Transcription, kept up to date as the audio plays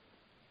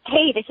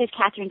Hey, this is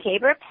Catherine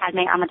Tabor, Padme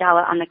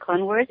Amidala on the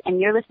Clone Wars,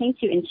 and you're listening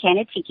to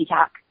Enchanted Tiki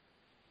Talk.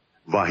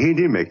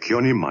 Vahidi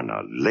Mekyoni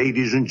Mana,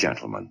 ladies and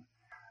gentlemen.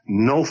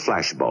 No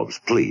flashbulbs,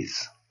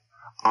 please.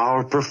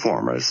 Our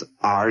performers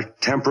are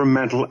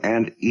temperamental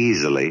and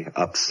easily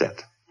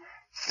upset.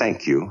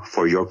 Thank you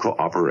for your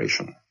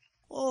cooperation.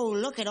 Oh,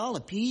 look at all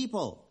the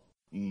people.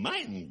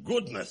 My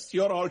goodness,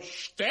 you're all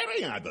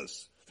staring at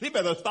us. We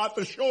better start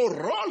the show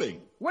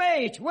rolling.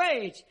 Wait.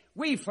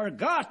 We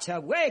forgot to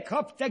wake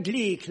up the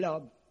Glee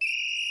Club.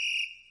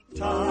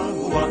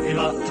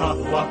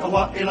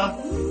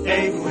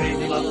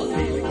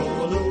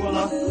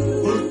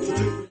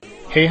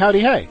 Hey,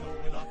 howdy, hey.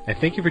 And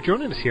thank you for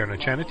joining us here on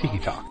Enchanted Tiki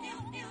Talk.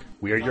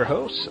 We are your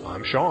hosts.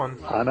 I'm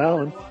Sean. I'm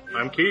Alan.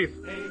 I'm Keith.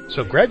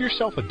 So grab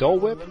yourself a Dole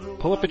Whip,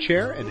 pull up a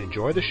chair, and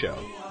enjoy the show.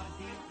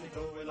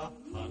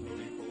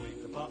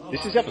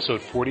 This is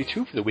episode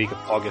 42 for the week of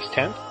August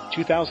 10th,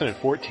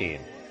 2014.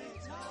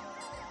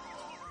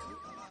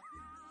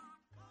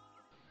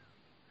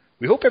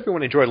 We hope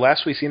everyone enjoyed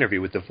last week's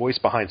interview with the voice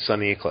behind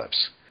Sonny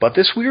Eclipse. But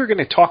this week we're going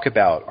to talk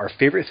about our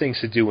favorite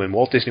things to do in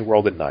Walt Disney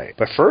World at night.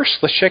 But first,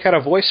 let's check out a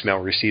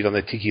voicemail received on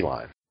the Tiki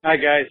line. Hi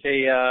guys,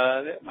 hey,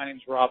 my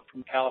name's Rob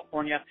from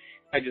California.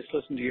 I just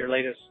listened to your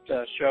latest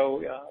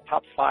show,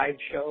 Top 5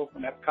 show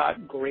from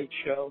Epcot. Great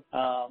show.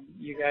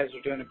 You guys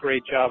are doing a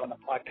great job on the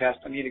podcast.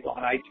 I need to go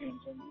on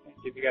iTunes and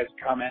give you guys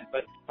a comment.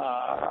 But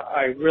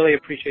I really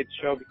appreciate the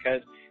show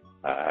because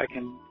I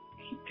can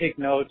take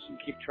notes and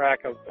keep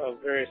track of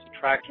various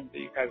attractions that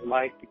you guys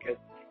like, because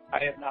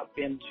I have not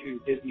been to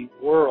Disney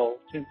World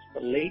since the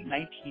late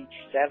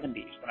 1970s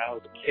when I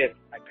was a kid.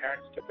 My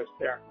parents took us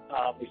there.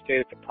 We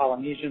stayed at the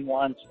Polynesian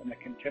once and the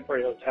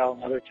Contemporary Hotel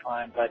another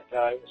time, but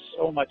it was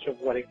so much of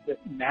what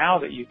exists now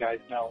that you guys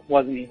know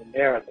wasn't even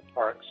there at the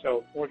park.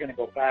 So we're going to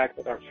go back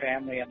with our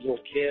family and little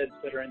kids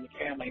that are in the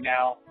family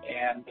now,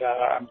 and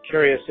I'm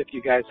curious if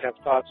you guys have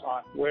thoughts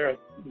on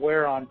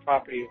where on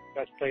property is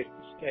the best place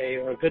to stay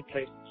or a good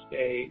place to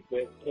stay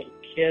with little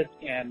kids,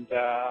 and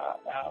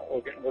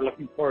we're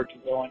looking forward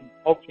to going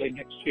hopefully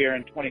next year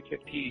in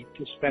 2015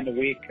 to spend a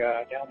week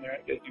down there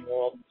at Disney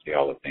World and see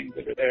all the things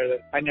that are there that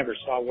I never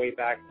saw way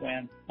back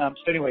when. So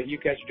anyway, you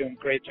guys are doing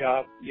a great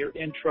job. Your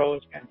intro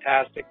is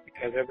fantastic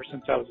because ever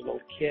since I was a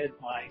little kid,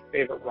 my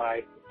favorite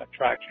ride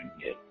attraction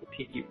is the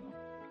Tiki Room.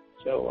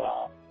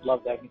 So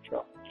love that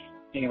intro.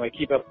 Anyway,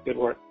 keep up the good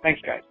work. Thanks,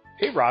 guys.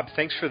 Hey, Rob,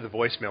 thanks for the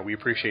voicemail. We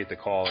appreciate the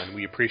call, and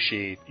we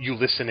appreciate you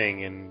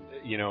listening. And,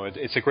 you know,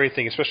 it's a great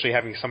thing, especially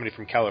having somebody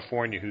from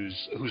California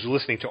who's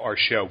listening to our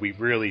show.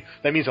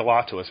 That means a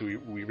lot to us. We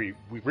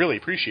really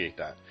appreciate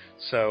that.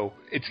 So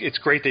it's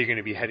great that you're going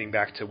to be heading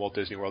back to Walt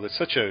Disney World. It's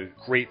such a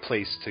great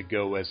place to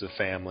go as a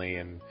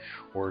family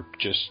or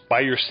just by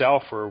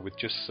yourself or with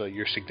just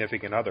your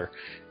significant other.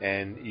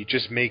 And you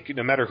just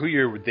no matter who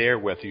you're there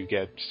with, you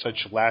get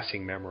such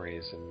lasting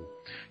memories. And,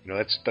 you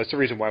know, that's the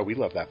reason why we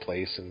love that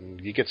place.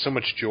 And you get so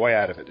much joy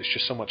out of it. It's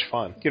just so much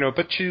fun. You know,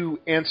 but to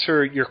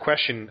answer your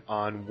question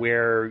on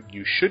where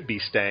you should be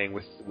staying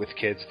with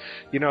kids,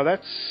 you know,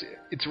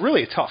 it's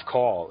really a tough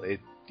call.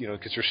 You know,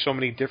 because there's so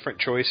many different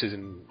choices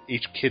and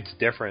each kid's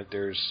different.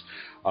 There's,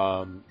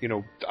 you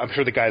know, I'm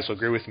sure the guys will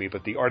agree with me,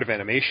 but the Art of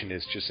Animation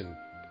is just an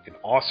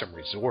awesome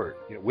resort.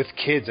 You know, with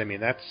kids, I mean,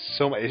 that's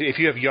so much. If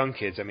you have young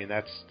kids, I mean,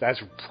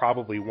 that's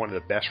probably one of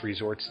the best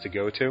resorts to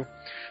go to,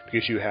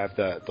 because you have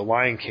the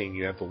Lion King,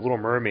 you have the Little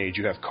Mermaid,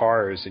 you have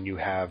Cars, and you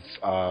have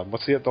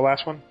what's the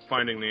last one?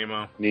 Finding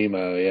Nemo.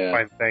 Nemo,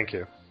 yeah. Thank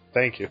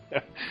you.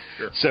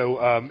 Sure. So,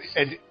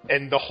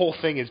 and the whole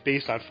thing is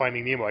based on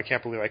Finding Nemo. I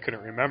can't believe I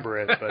couldn't remember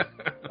it, but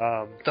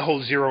the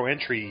whole zero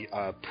entry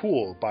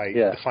pool by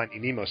the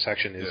Finding Nemo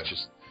section is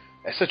just.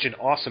 It's such an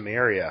awesome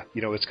area.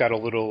 You know, it's got a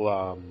little,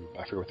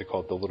 I forget what they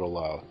call it, the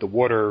little, the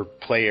water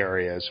play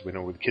areas, you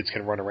know, where the kids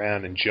can run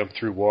around and jump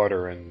through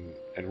water and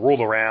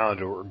roll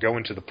around or go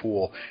into the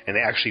pool, and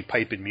they actually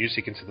pipe in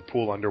music into the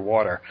pool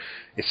underwater.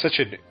 It's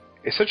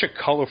such a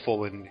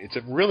colorful, and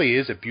it really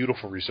is a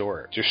beautiful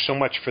resort. There's so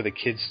much for the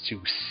kids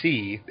to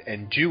see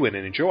and do and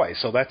enjoy.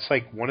 So that's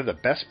like one of the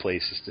best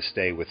places to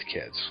stay with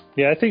kids.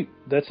 Yeah, I think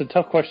that's a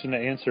tough question to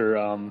answer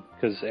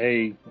because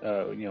you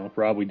know,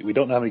 Rob, we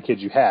don't know how many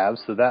kids you have,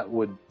 so that's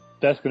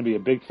going to be a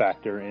big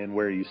factor in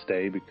where you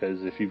stay,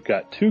 because if you've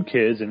got 2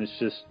 kids and it's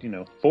just, you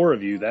know, 4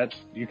 of you,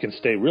 you can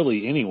stay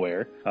really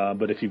anywhere.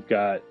 But if you've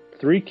got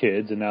 3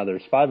 kids and now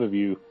there's 5 of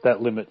you,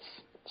 that limits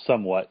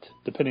somewhat,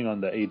 depending on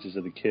the ages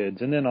of the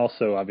kids. And then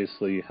also,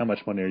 obviously, how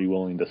much money are you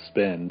willing to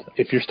spend?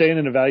 If you're staying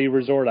in a value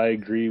resort, I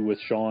agree with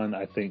Sean.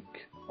 I think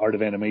Art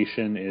of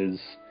Animation is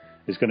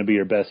going to be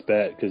your best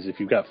bet, because if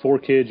you've got 4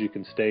 kids, you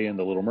can stay in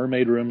the Little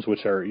Mermaid rooms,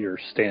 which are your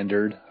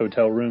standard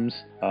hotel rooms.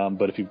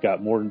 But if you've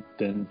got more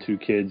than 2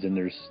 kids and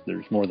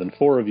there's more than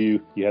 4 of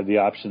you, you have the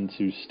option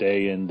to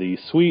stay in the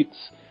suites,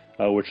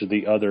 which are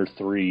the other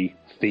 3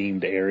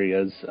 themed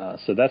areas.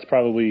 So that's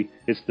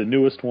it's the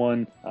newest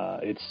one.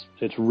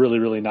 It's really,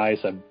 really nice.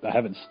 I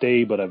haven't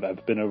stayed, but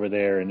I've been over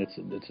there, and it's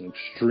an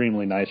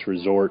extremely nice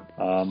resort.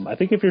 I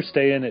think if you're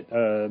staying at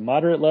a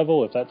moderate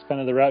level, if that's kind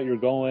of the route you're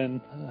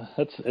going,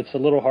 it's a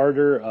little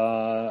harder.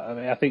 I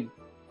mean, I think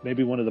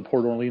maybe one of the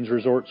Port Orleans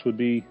resorts would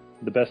be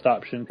the best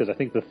option, because I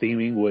think the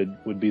theming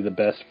would be the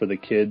best for the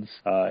kids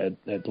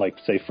at like,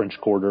 say, French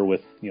Quarter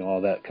with,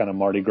 all that kind of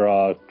Mardi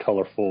Gras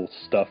colorful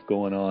stuff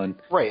going on.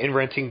 Right, and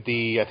renting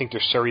I think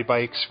there's Surrey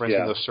bikes,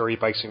 those Surrey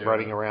bikes and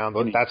riding around.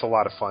 That's a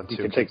lot of fun, too.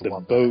 You can take the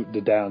boat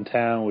to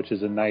downtown, which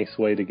is a nice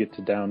way to get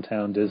to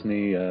downtown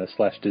Disney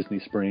 / Disney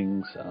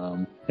Springs.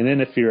 And then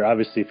if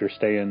you're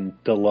staying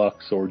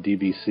deluxe or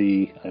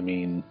DVC, I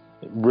mean,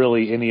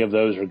 really any of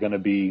those are going to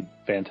be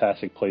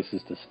fantastic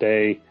places to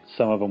stay.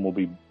 Some of them will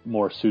be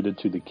more suited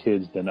to the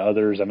kids than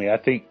others. I mean, I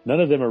think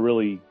none of them are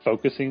really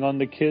focusing on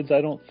the kids,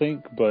 I don't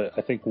think, but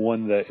I think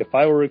one that if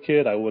I were a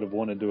kid, I would have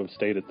wanted to have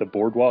stayed at the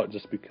Boardwalk,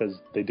 just because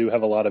they do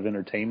have a lot of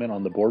entertainment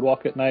on the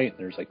Boardwalk at night.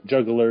 There's like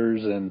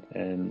jugglers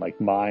and like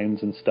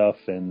mimes and stuff,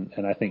 and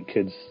I think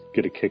kids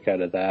get a kick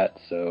out of that.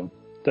 So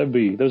those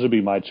would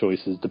be my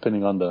choices,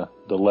 depending on the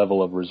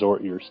level of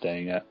resort you're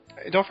staying at.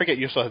 Don't forget,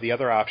 you also have the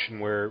other option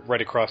where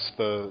right across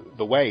the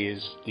way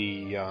is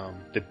the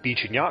Beach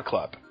and Yacht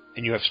Club,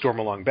 and you have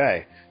Stormalong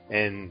Bay,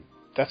 and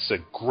that's a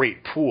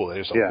great pool.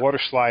 There's a water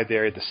slide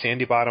there, the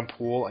Sandy Bottom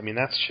pool. I mean,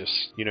 that's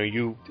just,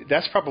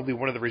 that's probably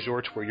one of the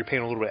resorts where you're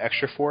paying a little bit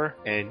extra for,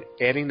 and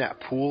adding that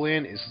pool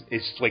in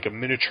is like a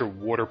miniature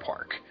water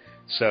park.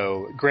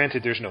 So,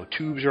 granted, there's no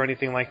tubes or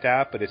anything like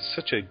that, but it's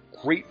such a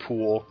great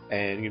pool,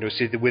 and,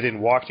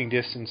 within walking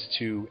distance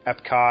to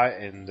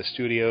Epcot and the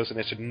studios, and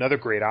it's another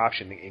great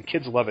option, and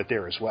kids love it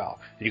there as well.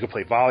 And you can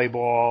play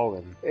volleyball,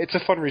 and it's a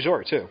fun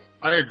resort, too.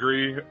 I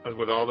agree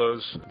with all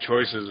those.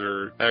 Choices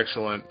are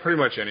excellent pretty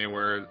much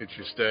anywhere that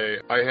you stay.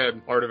 I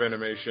had Art of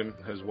Animation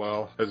as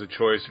well as a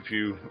choice if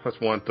you just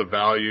want the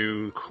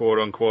value, quote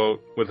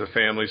unquote, with a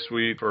family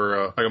suite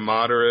for like a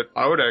moderate.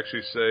 I would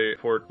actually say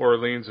Port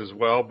Orleans as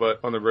well,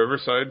 but on the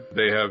Riverside,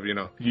 they have,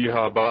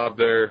 Yeehaw Bob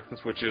there,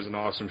 which is an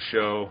awesome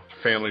show,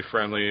 family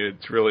friendly.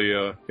 It's really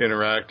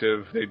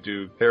interactive. They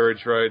do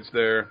carriage rides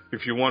there.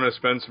 If you want to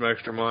spend some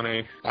extra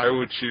money, I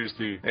would choose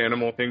the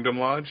Animal Kingdom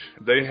Lodge.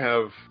 They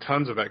have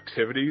tons of activities.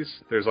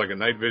 There's like a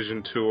night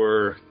vision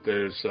tour.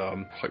 There's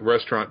like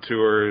restaurant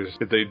tours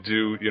that they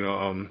do.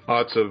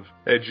 Lots of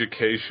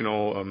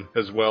educational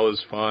as well as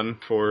fun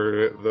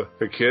for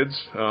the kids.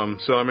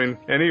 So I mean,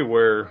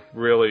 anywhere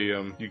really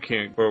you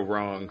can't go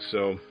wrong.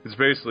 So it's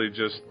basically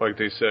just like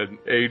they said,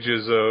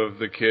 ages of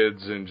the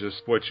kids and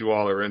just what you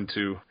all are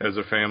into as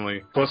a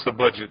family, plus the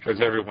budget,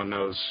 because everyone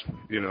knows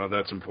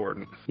that's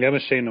important. Yeah, I'm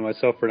ashamed of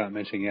myself for not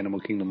mentioning Animal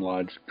Kingdom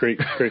Lodge. Great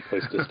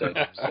place to stay.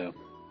 So.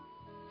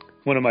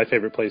 One of my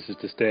favorite places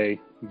to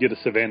stay. Get a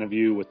Savannah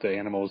view with the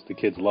animals. The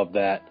kids love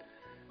that.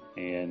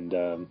 And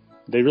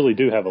they really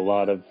do have a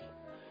lot of...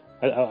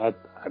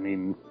 I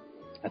mean,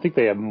 I think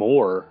they have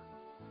more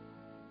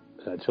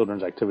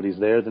children's activities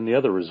there than the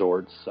other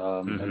resorts.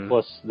 And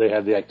plus, they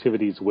have the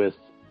activities with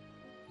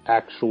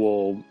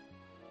actual,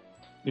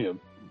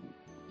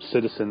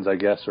 citizens, I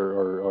guess,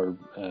 or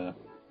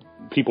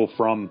people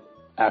from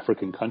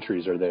African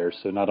countries are there.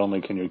 So not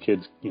only can your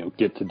kids,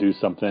 get to do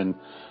something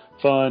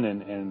fun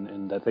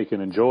and that they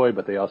can enjoy,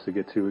 but they also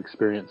get to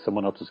experience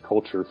someone else's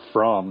culture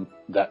from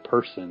that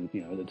person.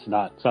 It's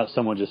not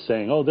someone just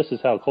saying, oh, this is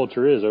how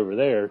culture is over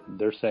there.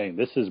 They're saying,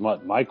 this is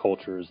what my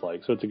culture is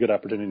like. So it's a good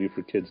opportunity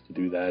for kids to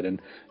do that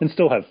and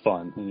still have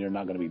fun, and you're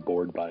not going to be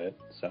bored by it.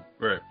 So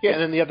right. Yeah,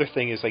 and then the other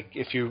thing is, like,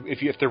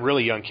 if they're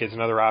really young kids,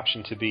 another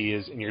option to be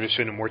is, and you're just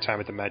spending more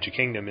time at the Magic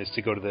Kingdom, is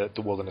to go to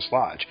the Wilderness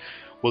Lodge.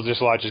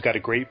 Wilderness Lodge has got a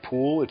great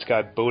pool. It's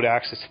got boat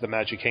access to the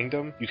Magic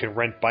Kingdom. You can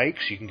rent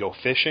bikes. You can go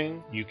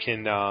fishing. You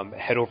can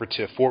head over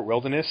to Fort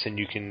Wilderness, and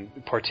you can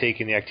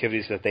partake in the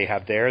activities that they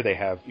have there.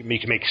 You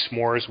can make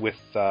s'mores with,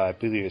 I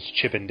believe it's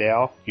Chip and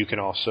Dale. You can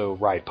also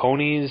ride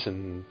ponies,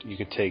 and you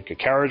can take a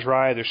carriage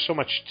ride. There's so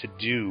much to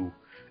do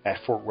at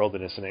Fort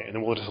Wilderness, and the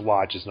Wilderness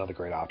Lodge is another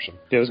great option.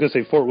 Yeah, I was going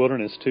to say Fort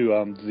Wilderness too.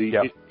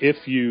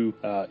 If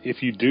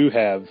you do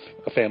have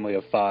a family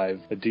of 5,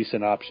 a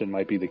decent option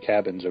might be the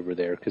cabins over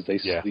there, because they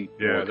sleep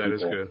more that people.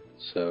 Is good.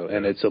 So,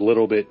 and it's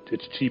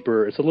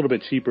cheaper. It's a little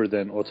bit cheaper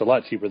it's a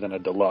lot cheaper than a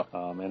deluxe.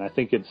 And I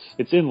think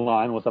it's in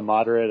line with a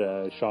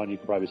moderate. Sean, you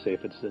could probably say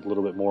if it's a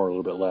little bit more or a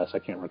little bit less. I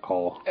can't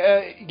recall.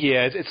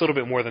 It's a little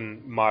bit more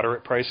than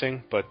moderate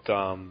pricing, but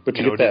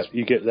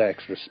you get the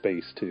extra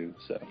space too.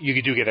 So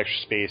you do get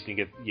extra space, and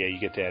you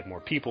get to add more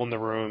people in the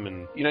room,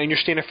 and and you're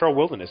staying at Fort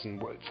Wilderness, and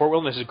Fort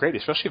Wilderness is great,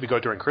 especially if you go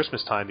during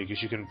Christmas time,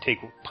 because you can take.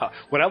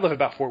 What I love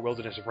about Fort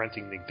Wilderness is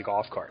renting the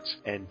golf carts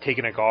and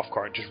taking a golf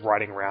cart and just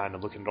riding around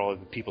and looking at all of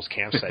the people's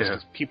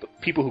campsites. Yeah.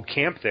 People who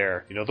camp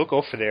there, they'll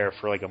go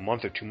for like a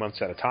month or 2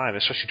 months at a time,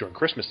 especially during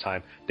Christmas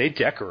time. They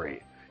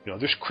decorate.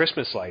 There's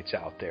Christmas lights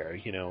out there.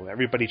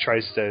 Everybody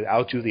tries to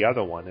outdo the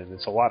other one, and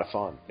it's a lot of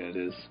fun. It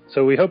is.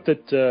 So we hope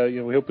that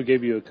we hope we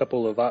gave you a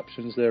couple of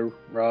options there,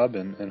 Rob,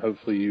 and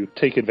hopefully you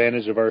take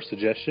advantage of our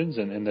suggestions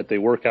and that they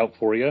work out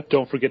for you.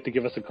 Don't forget to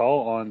give us a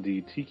call on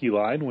the Tiki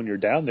line when you're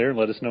down there and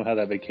let us know how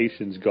that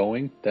vacation's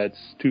going. That's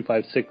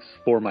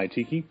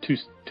 256-4MY-TIKI,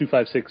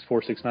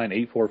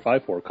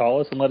 256-469-8454.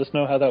 Call us and let us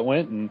know how that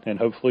went, and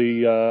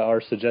hopefully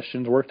our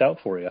suggestions worked out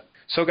for you.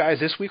 So guys,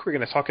 this week we're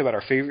going to talk about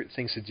our favorite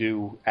things to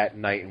do at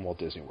night in Walt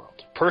Disney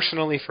World.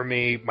 Personally, for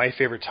me, my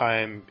favorite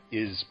time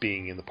is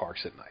being in the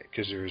parks at night,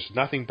 because there's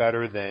nothing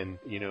better than,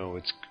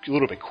 it's a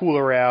little bit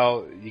cooler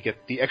out. You get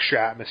the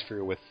extra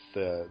atmosphere with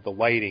the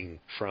lighting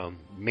from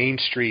Main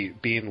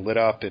Street being lit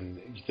up, and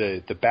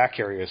the back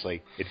areas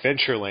like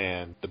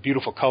Adventureland, the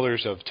beautiful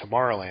colors of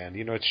Tomorrowland.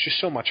 It's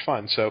just so much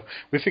fun. So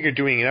we figured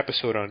doing an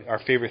episode on our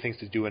favorite things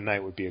to do at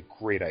night would be a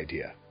great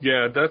idea.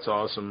 Yeah, that's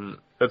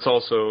awesome. That's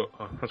also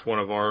that's one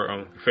of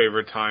our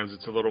favorite times.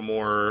 It's a little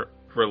more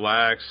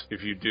relaxed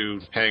if you do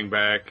hang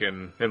back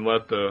and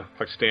let the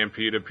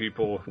stampede of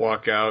people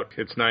walk out.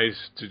 It's nice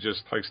to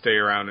just stay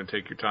around and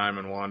take your time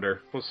and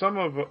wander. Well, some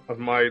of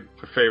my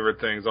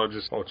favorite things,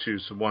 I'll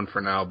choose one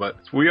for now, but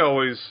we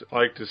always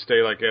like to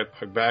stay at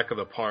the back of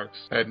the parks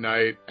at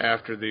night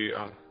after the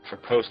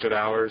posted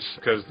hours,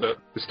 because the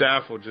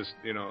staff will just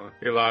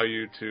allow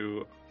you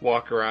to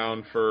walk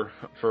around for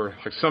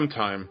some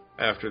time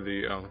after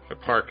the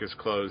park is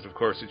closed. Of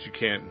course, you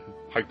can't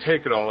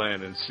take it all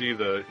in and see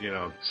the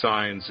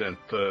signs and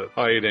the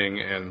lighting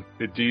and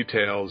the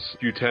details.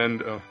 You tend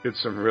to get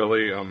some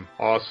really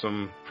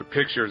awesome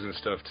pictures and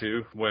stuff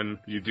too when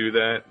you do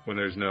that, when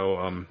there's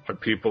no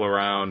people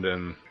around,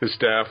 and the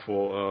staff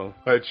will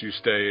let you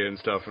stay and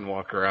stuff and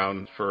walk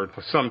around for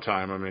some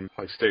time. I mean,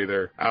 stay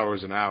there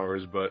hours and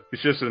hours, but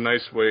it's just a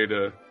nice way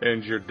to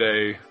end your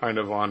day kind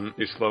of on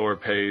a slower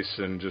pace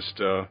and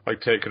just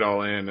take it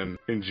all in and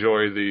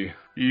enjoy the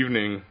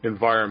evening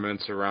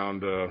environments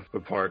around the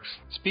parks.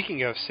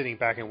 Speaking of sitting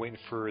back and waiting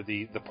for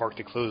the park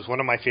to close, one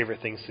of my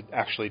favorite things to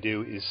actually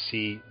do is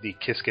see the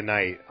Kiss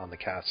Goodnight on the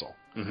castle.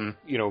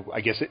 Mm-hmm.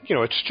 I guess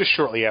it's just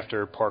shortly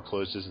after park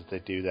closes that they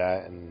do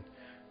that, and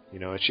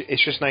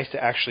it's just nice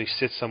to actually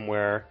sit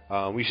somewhere.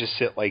 We just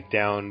sit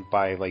down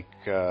by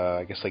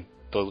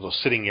the little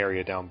sitting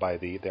area down by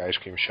the ice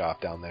cream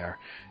shop down there,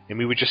 and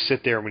we would just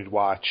sit there and we'd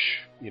watch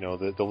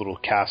the little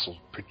castle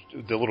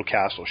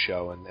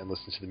show and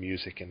listen to the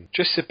music and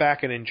just sit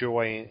back and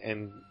enjoy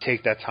and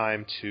take that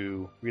time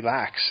to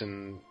relax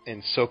and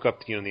soak up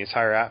the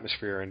entire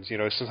atmosphere. And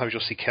sometimes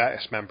you'll see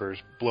cast members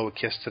blow a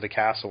kiss to the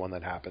castle when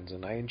that happens,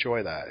 and I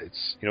enjoy that.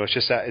 It's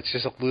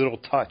just a little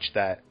touch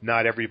that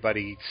not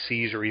everybody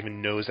sees or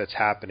even knows that's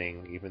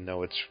happening, even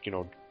though it's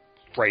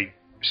right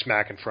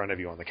smack in front of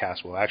you on the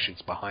castle. Well, actually,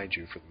 it's behind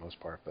you for the most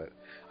part, but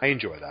I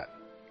enjoy that.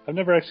 I've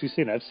never actually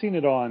seen it. I've seen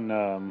it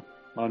on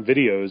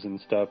videos and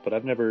stuff, but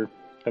I've never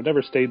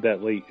stayed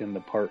that late in the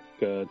park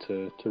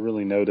to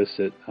really notice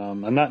it.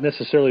 I'm not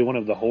necessarily one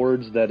of the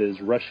hordes that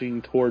is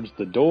rushing towards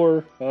the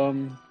door,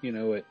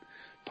 at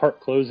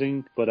park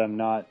closing, but I'm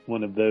not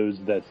one of those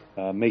that's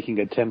making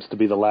attempts to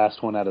be the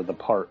last one out of the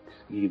park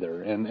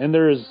either. And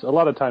there's a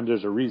lot of times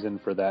there's a reason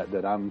for that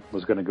I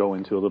was going to go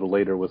into a little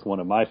later with one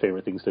of my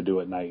favorite things to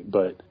do at night.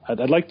 But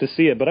I'd like to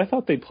see it, but I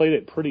thought they played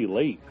it pretty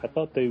late. I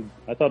thought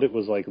it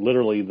was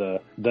literally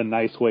the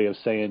nice way of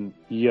saying,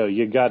 yo,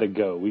 you got to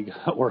go. We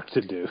got work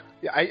to do.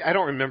 Yeah, I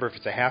don't remember if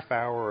it's a half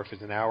hour or if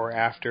it's an hour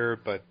after,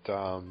 but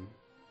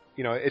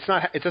it's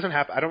not. It doesn't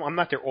happen. I'm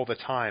not there all the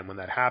time when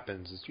that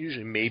happens. It's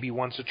usually maybe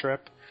once a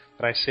trip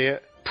that I see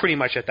it. Pretty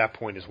much at that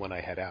point is when I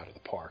head out of the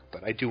park,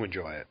 but I do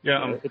enjoy it.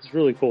 Yeah, it's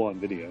really cool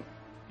on video.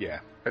 Yeah,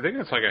 I think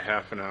it's a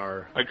half an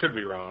hour. I could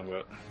be wrong,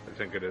 but I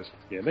think it is.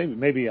 Yeah,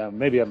 maybe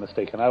I'm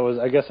mistaken.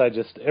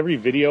 Every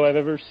video I've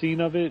ever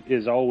seen of it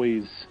is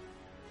always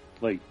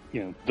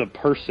the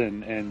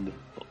person and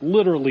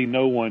literally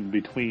no one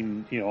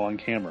between on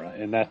camera,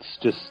 and that's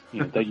just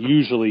that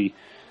usually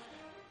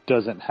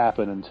doesn't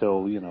happen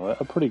until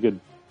a pretty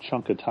good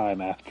chunk of time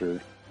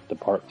after the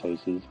park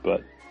closes.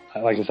 But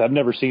like I said, I've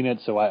never seen it,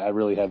 so I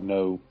really have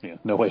no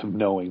way of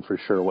knowing for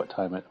sure what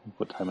time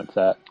it's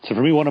at. So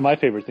for me, one of my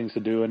favorite things to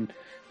do, and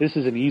this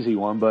is an easy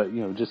one, but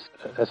just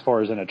as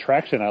far as an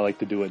attraction I like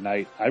to do at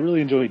night, I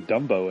really enjoy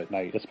Dumbo at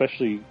night,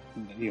 especially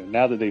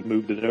now that they've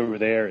moved it over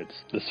there.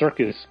 The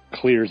circus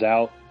clears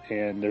out,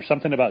 and there's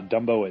something about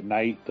Dumbo at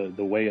night,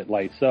 the way it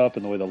lights up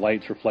and the way the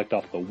lights reflect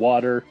off the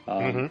water.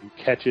 You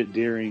catch it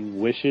during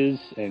wishes,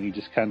 and you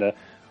just kind of,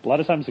 a lot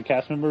of times the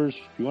cast members,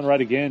 if you want to ride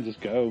again, just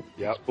go.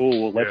 Yep. It's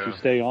cool. We'll let you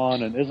stay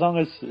on, and as long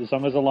as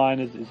the line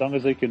is, as long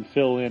as they can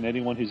fill in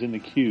anyone who's in the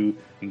queue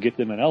and get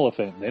them an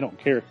elephant, they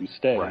don't care if you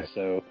stay. Right.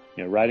 So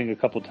riding a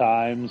couple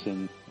times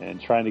and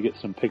trying to get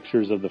some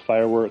pictures of the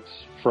fireworks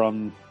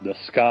from the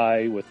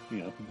sky with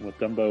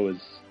Dumbo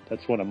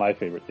that's one of my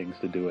favorite things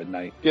to do at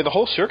night. Yeah, the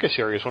whole circus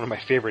area is one of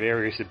my favorite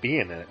areas to be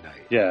in at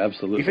night. Yeah,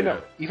 absolutely.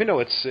 Even though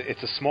it's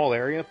a small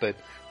area, but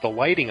the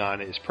lighting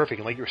on it is perfect.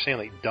 And like you were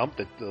saying,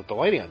 the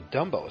lighting on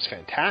Dumbo is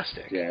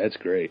fantastic. Yeah, it's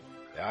great.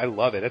 Yeah, I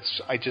love it.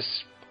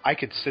 I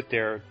could sit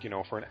there,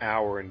 for an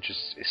hour and just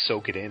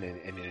soak it in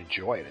and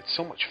enjoy it. It's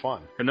so much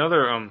fun.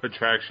 Another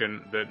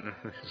attraction that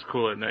is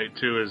cool at night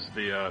too is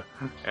the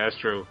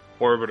Astro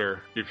Orbiter.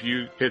 If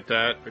you hit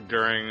that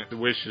during the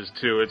wishes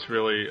too, it's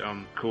really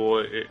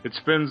cool. It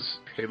spins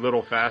a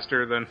little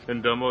faster than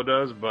Dumbo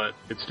does, but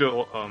it's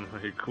still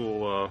a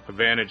cool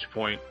vantage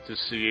point to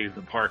see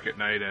the park at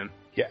night in.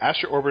 Yeah,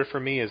 Astro Orbiter for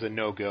me is a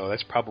no-go.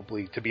 That's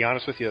probably, to be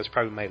honest with you, that's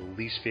probably my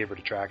least favorite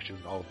attraction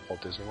in all of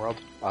Walt Disney World.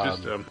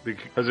 Just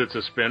because it's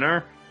a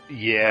spinner?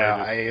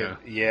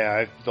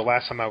 Yeah, the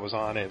last time I was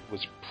on it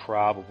was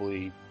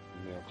probably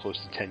close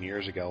to 10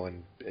 years ago,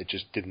 and it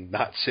just did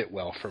not sit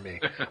well for me.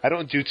 I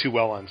don't do too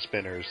well on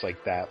spinners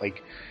like that.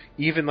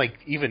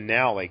 Even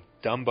now, like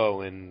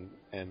Dumbo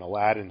and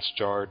Aladdin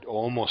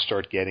almost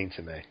start getting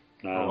to me.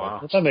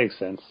 Wow. That makes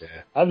sense. Yeah.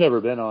 I've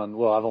never been on,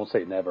 well, I won't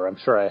say never. I'm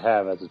sure I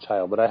have as a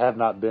child, but I have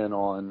not been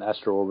on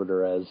Astro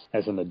Orbiter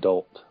as an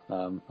adult.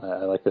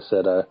 Like I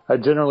said, I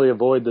generally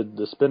avoid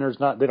the spinners.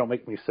 They don't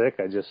make me sick.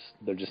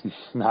 They're just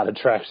not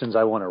attractions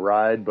I want to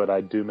ride, but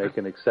I do make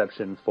an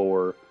exception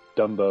for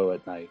Dumbo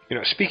at night.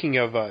 Speaking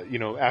of,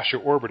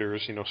 Astro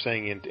Orbiters,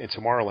 saying in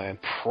Tomorrowland,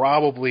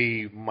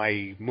 probably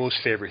my most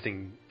favorite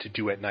thing to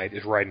do at night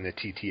is riding the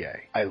TTA.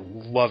 I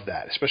love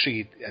that,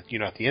 especially at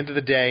the end of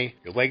the day,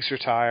 your legs are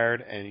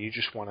tired, and you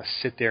just want to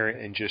sit there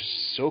and just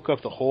soak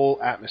up the whole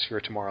atmosphere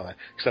of Tomorrowland.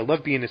 Because I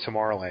love being in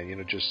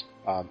Tomorrowland,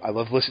 I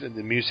love listening to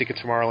the music at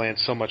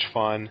Tomorrowland, so much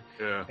fun,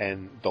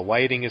 and the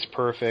lighting is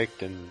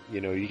perfect, and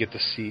you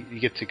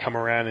get to come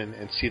around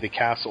and see the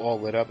castle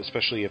all lit up,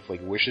 especially if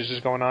like Wishes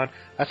is going on.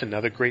 That's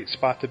another great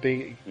spot to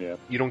be. Yeah.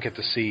 You don't get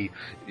to see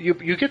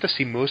you get to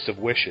see most of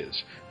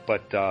Wishes,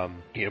 but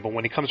but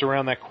when he comes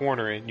around that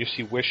corner and you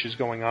see Wishes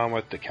going on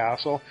with the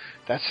castle,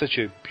 that's such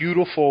a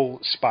beautiful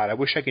spot. I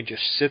wish I could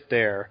just sit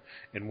there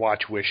and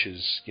watch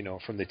Wishes,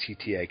 from the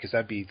TTA, because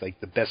that'd be like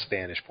the best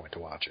vantage point to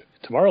watch it.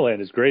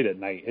 Tomorrowland is great at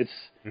night. It's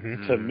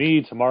to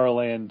me,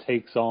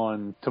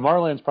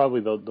 Tomorrowland's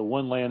probably the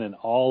one land in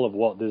all of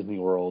Walt Disney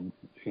World,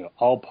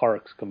 all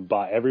parks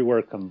combined,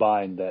 everywhere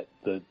combined, that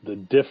the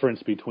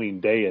difference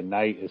between day and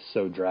night is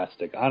so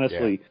drastic.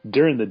 Honestly,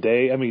 during the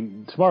day,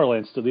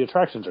 Tomorrowland still, the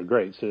attractions are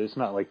great, so it's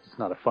not like it's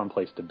not a fun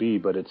place to be,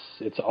 but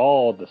it's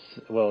all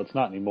it's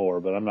not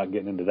anymore, but I'm not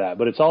getting into that,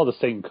 but it's all the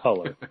same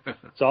color.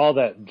 It's all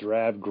that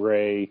drab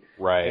gray,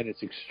 right? And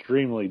it's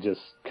extremely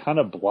just kind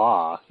of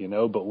blah,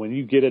 but when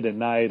you get it at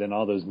night and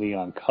all those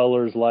neon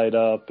colors light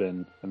up,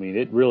 and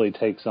it really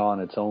takes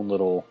on its own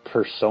little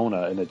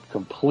persona, and a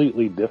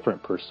completely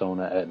different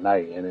persona at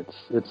night, and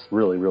it's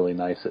really, really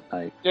nice at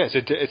night. Yeah,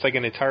 it's like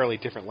an entirely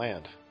different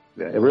land.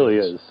 Yeah, it really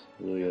is.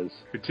 It really is.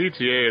 The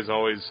TTA is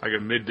always like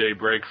a midday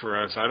break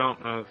for us. I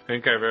don't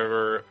think I've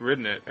ever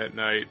ridden it at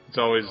night. It's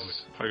always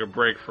like a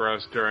break for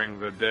us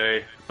during the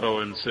day.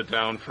 And sit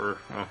down for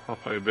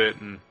a bit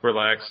and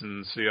relax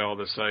and see all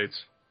the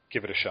sights.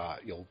 Give it a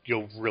shot.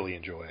 You'll really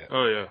enjoy it.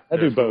 Oh yeah, I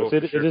do both.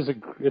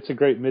 It's a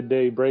great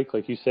midday break,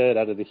 like you said,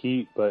 out of the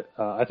heat. But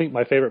I think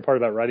my favorite part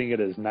about riding it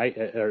at night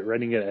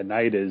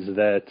is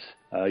that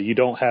you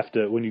don't have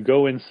to, when you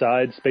go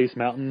inside Space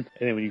Mountain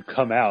and then when you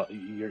come out,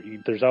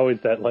 there's always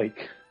that like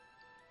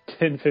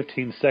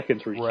 10-15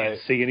 seconds where you can't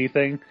see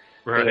anything.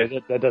 Right.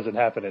 That doesn't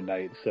happen at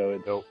night,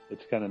 so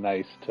it's kind of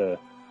nice to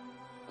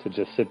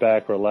just sit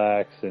back,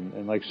 relax,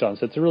 and like Sean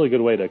said, it's a really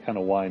good way to kind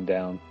of wind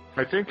down.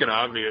 I think an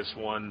obvious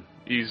one,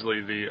 easily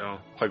the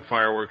like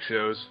fireworks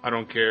shows. I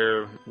don't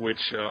care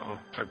which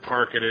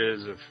park it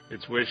is, if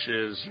it's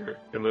Wishes or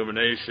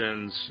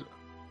Illuminations,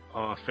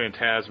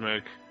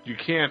 Fantasmic. You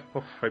can't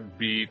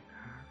beat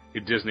a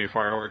Disney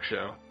fireworks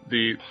show.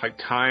 The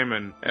time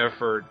and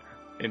effort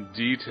and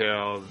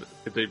detail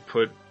that they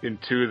put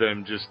into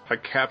them just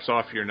caps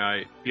off your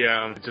night.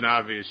 Yeah, it's an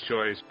obvious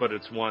choice, but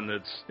it's one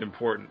that's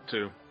important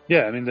too.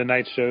 Yeah, the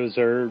night shows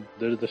they're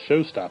the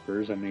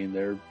showstoppers.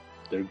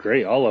 They're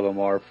great. All of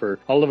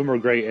them are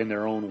great in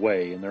their own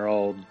way, and they're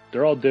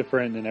all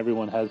different, and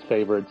everyone has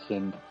favorites.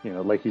 And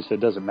like you said,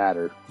 it doesn't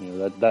matter.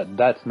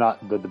 That's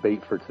not the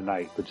debate for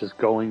tonight. But just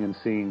going and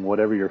seeing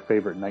whatever your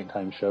favorite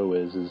nighttime show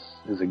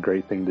is a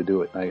great thing to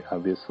do at night.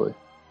 Obviously,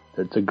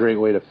 it's a great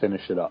way to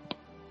finish it up.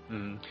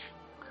 Mm-hmm.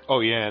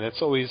 Oh yeah, and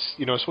it's always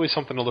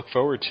something to look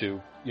forward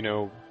to.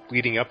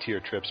 Leading up to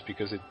your trips,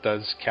 because it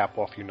does cap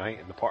off your night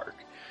in the park.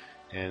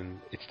 And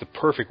it's the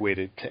perfect way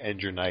to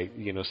end your night,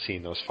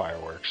 seeing those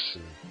fireworks.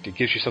 And it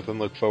gives you something to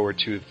look forward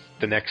to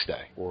the next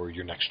day or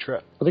your next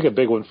trip. I think a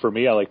big one for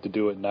me I like to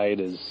do at night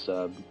is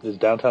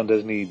downtown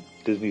Disney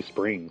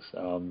Springs.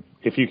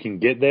 If you can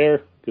get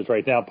there, because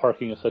right now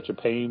parking is such a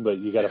pain, but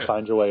you got to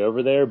find your way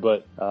over there.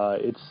 But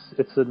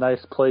it's a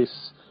nice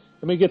place.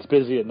 It gets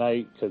busy at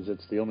night because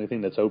it's the only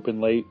thing that's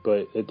open late,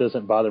 but it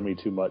doesn't bother me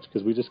too much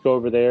because we just go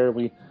over there.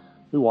 We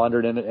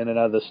wandered in and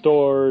out of the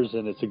stores,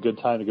 and it's a good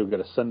time to go get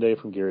a sundae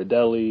from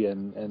Ghirardelli,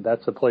 and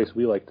that's a place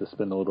we like to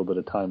spend a little bit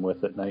of time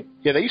with at night.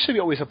 Yeah, that used to be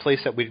always a place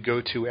that we'd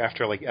go to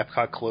after like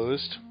Epcot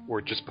closed, or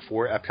just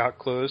before Epcot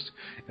closed,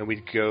 and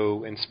we'd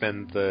go and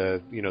spend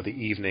the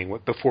evening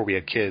before we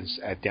had kids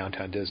at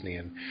downtown Disney,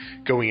 and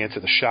going into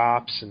the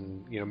shops,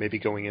 and maybe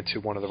going into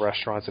one of the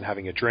restaurants and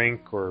having a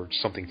drink or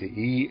something to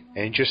eat,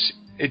 and just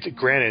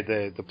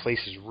granted the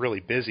place is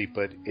really busy,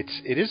 but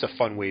it is a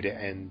fun way to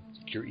end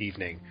your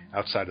evening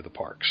outside of the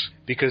parks,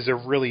 because there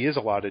really is a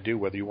lot to do,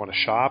 whether you want to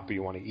shop or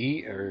you want to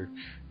eat or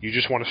you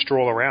just want to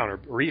stroll around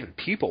or even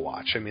people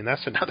watch. I mean,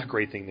 that's another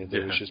great thing to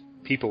do is just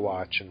people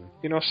watch. And,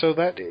 so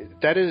that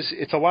is,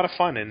 it's a lot of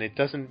fun, and it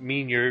doesn't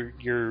mean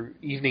your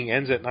evening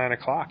ends at 9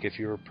 o'clock if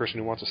you're a person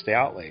who wants to stay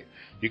out late.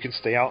 You can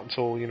stay out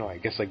until, I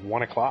guess like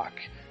 1 o'clock.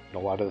 And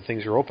a lot of the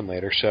things are open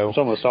later, so. There's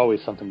almost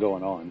always something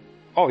going on.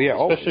 Oh, yeah,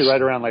 especially always.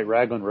 Right around like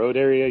Raglan Road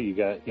area, you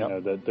got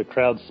the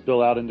crowds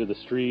spill out into the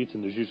streets,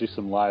 and there's usually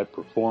some live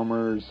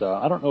performers.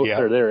 I don't know if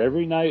they're there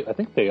every night. I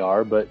think they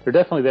are, but they're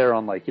definitely there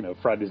on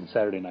Fridays and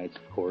Saturday nights,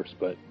 of course.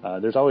 But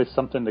there's always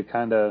something to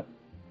kind of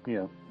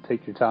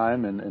take your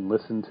time and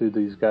listen to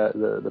these guys,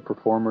 the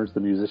performers,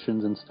 the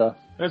musicians and stuff.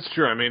 That's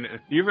true. I mean,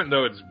 even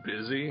though it's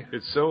busy,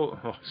 it's so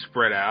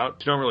spread out.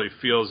 You don't really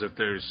feel as if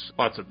there's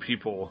lots of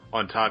people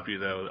on top of you,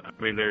 though.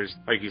 I mean, there's,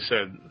 like you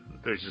said,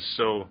 there's just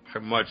so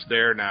much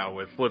there now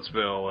with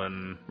Splitsville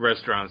and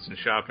restaurants and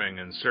shopping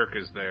and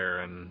circus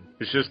there, and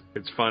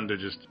it's fun to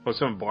just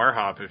some bar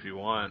hop if you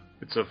want.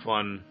 It's a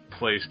fun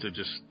place to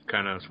just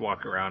kind of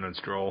walk around and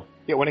stroll.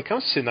 Yeah, when it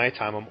comes to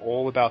nighttime, I'm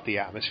all about the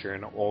atmosphere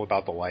and all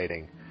about the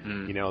lighting.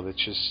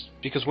 That's just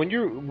because when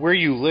you're where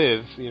you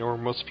live, where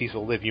most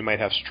people live, you might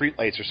have street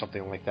lights or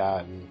something like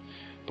that,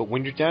 but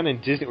when you're down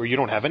in Disney, or you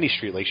don't have any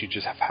street lights, you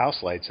just have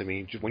house lights. I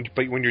mean,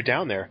 when you're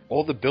down there,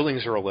 all the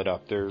buildings are lit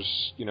up.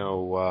 There's,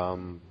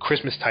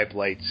 Christmas type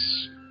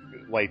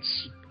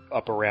lights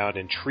up around,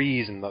 and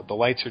trees, and the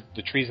lights are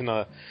the trees, and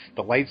the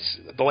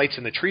lights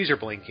in the trees are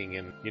blinking,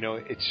 and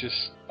it's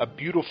just a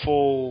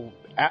beautiful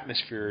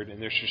atmosphere,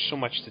 and there's just so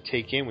much to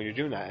take in when you're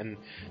doing that. And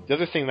the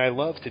other thing that I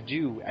love to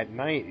do at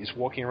night is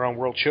walking around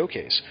World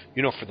Showcase,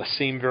 for the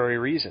same very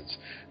reasons.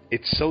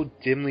 It's so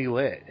dimly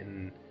lit,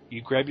 and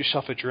you grab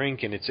yourself a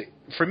drink, and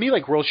for me,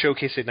 like World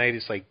Showcase at night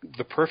is like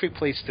the perfect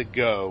place to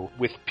go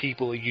with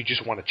people you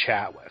just want to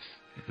chat with.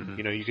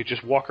 Mm-hmm. You could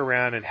just walk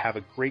around and have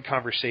a great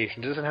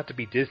conversation. It doesn't have to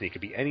be Disney; it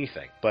could be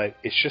anything. But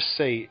it's just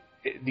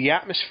the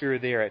atmosphere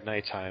there at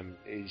nighttime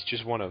is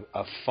just one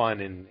of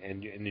fun and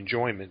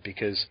enjoyment,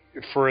 because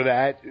for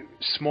that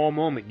small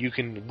moment, you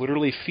can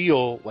literally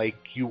feel like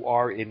you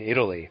are in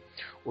Italy,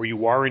 or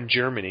you are in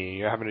Germany.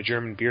 You're having a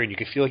German beer, and you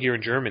can feel like you're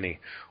in Germany,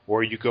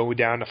 or you go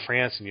down to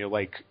France, and you're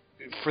like.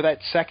 For that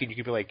second, you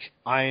could be like,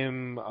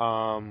 I'm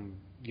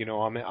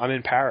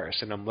in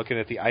Paris, and I'm looking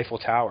at the Eiffel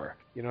Tower.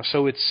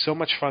 So it's so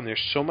much fun.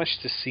 There's so much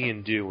to see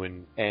and do,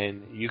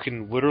 and you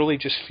can literally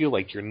just feel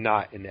like you're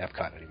not in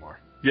Epcot anymore.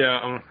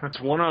 Yeah, it's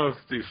one of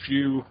the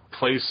few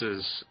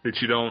places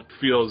that you don't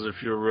feel as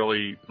if you're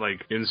really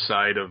like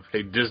inside of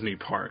a Disney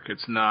park.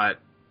 It's not,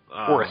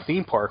 or a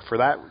theme park for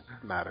that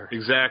matter.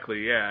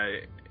 Exactly. Yeah.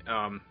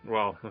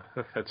 Well,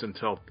 that's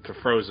until the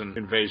Frozen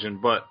invasion,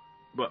 but.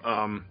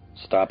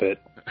 Stop it.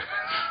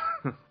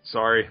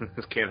 Sorry,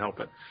 can't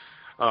help it.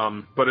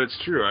 But it's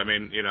true. I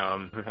mean, it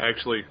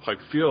actually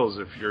feels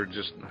if you're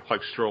just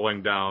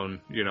strolling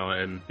down,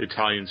 an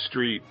Italian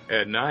street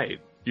at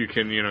night. You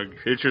can,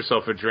 get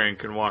yourself a drink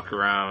and walk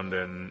around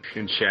and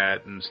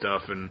chat and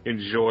stuff and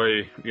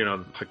enjoy,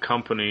 the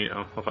company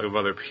of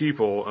other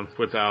people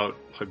without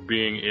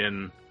being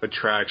in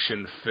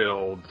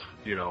attraction-filled,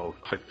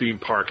 theme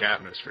park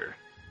atmosphere.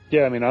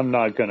 Yeah, I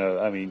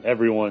mean,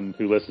 everyone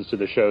who listens to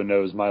the show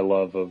knows my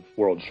love of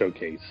World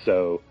Showcase.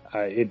 So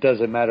it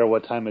doesn't matter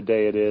what time of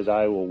day it is.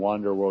 I will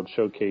wander World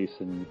Showcase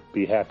and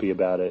be happy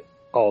about it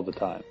all the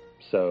time.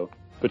 So,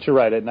 but you're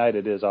right. At night,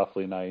 it is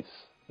awfully nice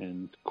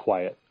and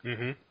quiet.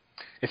 Mm-hmm.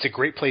 It's a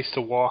great place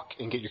to walk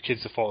and get your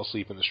kids to fall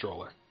asleep in the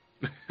stroller.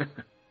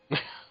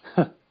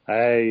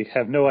 I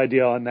have no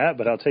idea on that,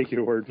 but I'll take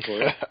your word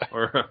for it.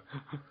 Or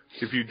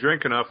if you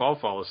drink enough, I'll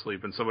fall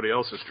asleep in somebody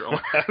else's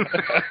stroller.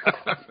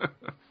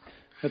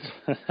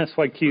 That's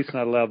why Keith's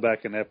not allowed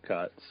back in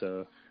Epcot.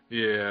 So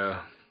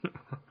yeah,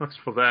 that's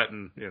for that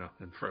and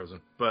and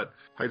Frozen. But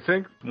I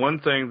think one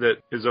thing that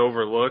is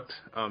overlooked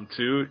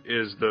too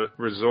is the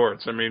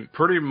resorts. I mean,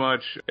 pretty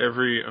much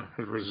every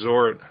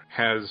resort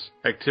has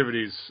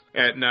activities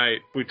at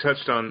night. We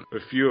touched on a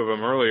few of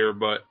them earlier,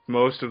 but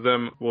most of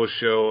them will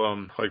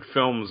show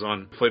films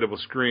on inflatable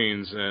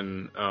screens,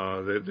 and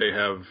they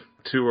have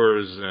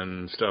tours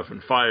and stuff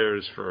and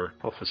fires for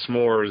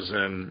s'mores,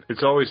 and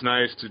it's always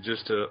nice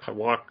to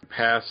walk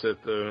past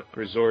at the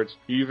resorts,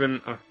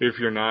 even if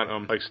you're not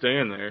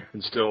staying there,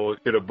 and still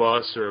get a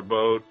bus or a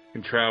boat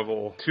and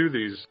travel to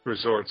these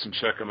resorts and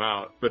check them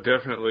out. But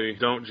definitely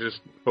don't just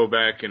go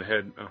back and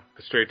head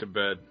straight to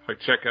bed.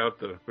 Check out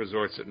the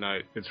resorts at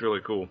night. It's really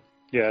cool.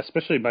 Yeah,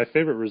 especially my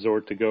favorite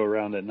resort to go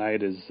around at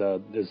night is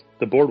the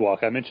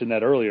Boardwalk. I mentioned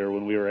that earlier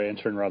when we were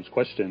answering Rob's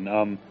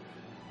question.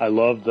 I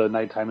love the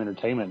nighttime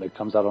entertainment that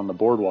comes out on the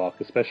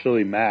Boardwalk,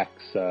 especially Max.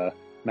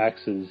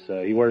 Max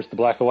he wears the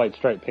black and white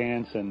striped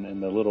pants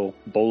and the little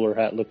bowler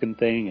hat looking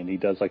thing, and he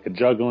does a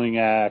juggling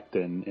act,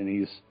 and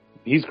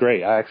he's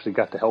great. I actually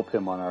got to help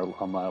him on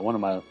one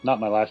of my,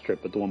 not my last trip,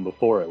 but the one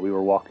before it. We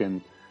were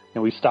walking,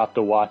 and we stopped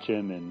to watch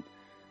him, and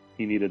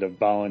he needed a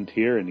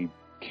volunteer, and he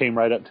came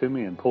right up to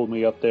me and pulled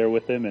me up there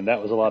with him, and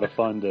that was a lot of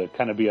fun to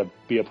kind of be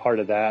a part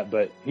of that.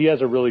 But he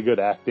has a really good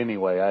act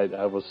anyway.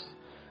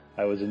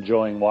 I was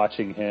enjoying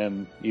watching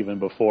him even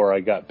before I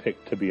got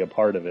picked to be a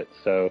part of it.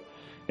 So,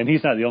 and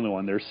he's not the only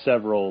one. There's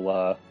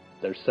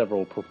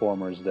several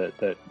performers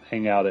that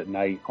hang out at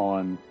night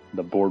on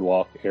the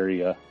boardwalk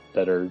area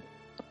that are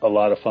a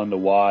lot of fun to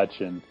watch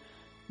and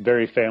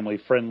very family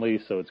friendly,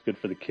 so it's good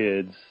for the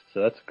kids.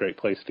 So that's a great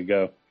place to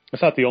go.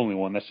 It's not the only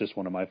one. That's just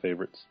one of my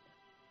favorites.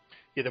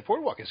 Yeah, the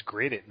boardwalk is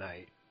great at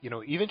night.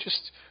 Even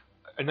just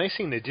a nice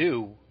thing to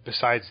do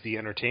besides the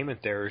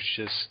entertainment there is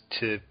just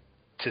to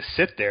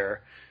sit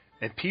there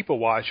and people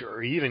watch,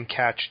 or even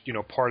catch,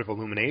 part of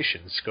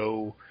Illuminations.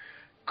 Go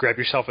grab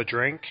yourself a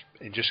drink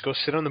and just go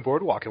sit on the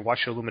boardwalk and watch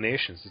the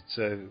Illuminations.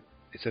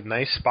 It's a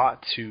nice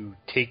spot to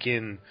take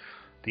in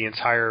the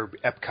entire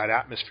Epcot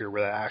atmosphere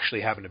without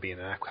actually having to be in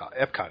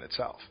Epcot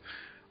itself.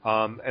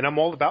 And I'm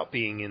all about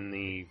being in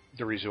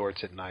the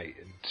resorts at night.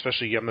 And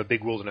especially, I'm a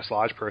big Wilderness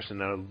Lodge person,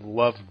 and I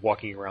love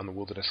walking around the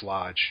Wilderness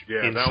Lodge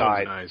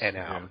inside nice. And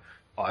out. Yeah.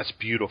 Oh, it's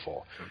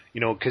beautiful.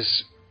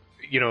 Because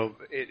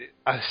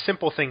a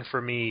simple thing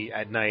for me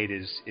at night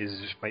is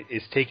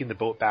taking the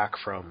boat back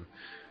from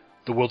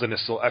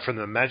from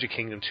the Magic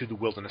Kingdom to the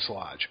Wilderness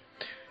Lodge.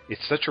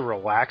 It's such a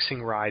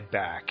relaxing ride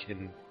back,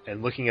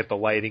 and looking at the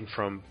lighting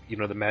from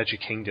the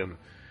Magic Kingdom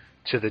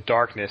to the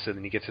darkness, and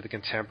then you get to the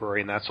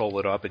Contemporary, and that's all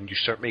lit up, and you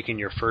start making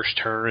your first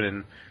turn,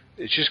 and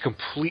it's just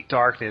complete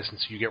darkness, and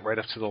so you get right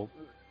up to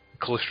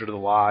closer to the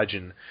lodge,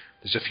 and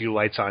there's a few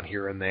lights on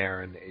here and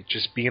there, and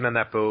just being on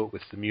that boat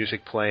with the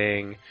music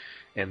playing,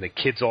 and the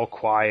kids all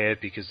quiet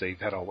because they've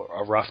had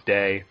a rough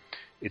day.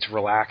 It's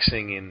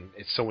relaxing, and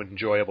it's so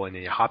enjoyable, and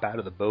then you hop out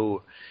of the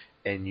boat,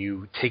 and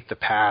you take the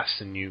pass,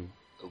 and you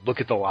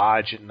look at the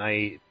lodge at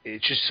night.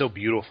 It's just so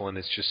beautiful, and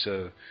it's just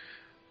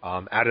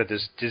out of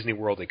this Disney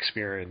World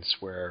experience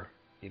where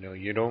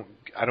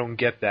I don't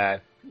get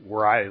that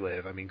where I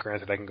live. I mean,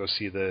 granted, I can go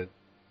see the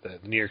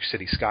New York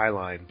City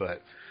skyline,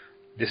 but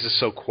this is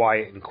so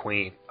quiet and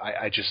quaint.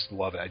 I just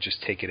love it. I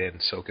just take it in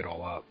and soak it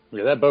all up.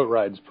 Yeah, that boat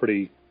ride's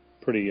pretty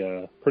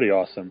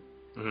awesome.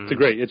 Mm-hmm.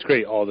 It's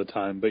great all the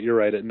time, but you're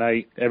right. At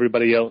night,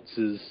 everybody else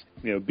is,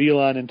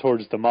 beelining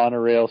towards the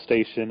monorail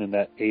station in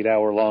that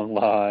 8-hour-long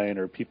line,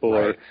 or people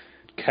are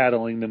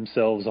cattling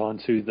themselves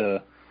onto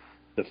the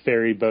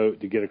ferry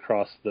boat to get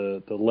across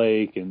the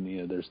lake,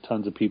 and there's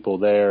tons of people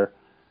there.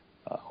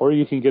 Or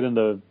you can get in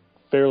the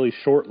fairly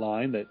short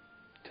line that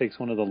takes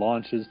one of the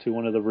launches to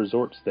one of the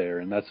resorts there,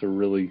 and that's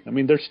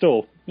there's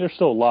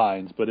still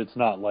lines, but it's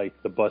not like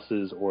the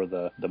buses or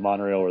the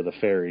monorail or the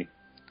ferry.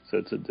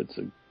 So it's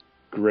a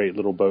great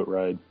little boat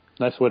ride.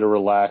 Nice way to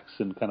relax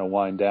and kind of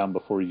wind down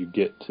before you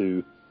get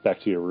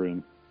back to your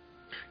room.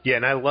 Yeah,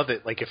 and I love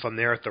it. Like, if I'm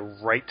there at the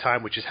right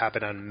time, which has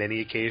happened on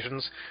many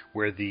occasions,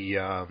 where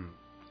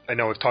I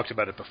know I've talked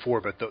about it before,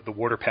 but the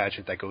water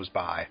pageant that goes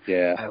by.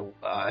 Yeah.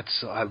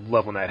 I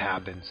love when that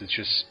happens.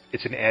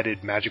 It's an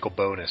added magical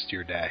bonus to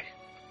your day.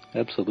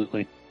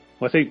 Absolutely.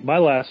 Well, I think my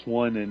last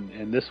one,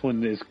 and this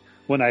one is,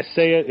 when I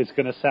say it, it's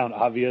going to sound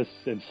obvious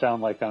and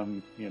sound like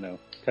I'm,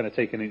 kind of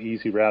taking an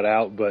easy route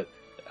out, but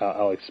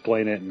I'll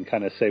explain it and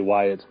kind of say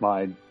why it's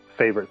my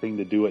favorite thing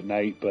to do at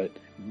night. But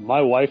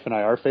my wife and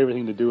I, our favorite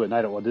thing to do at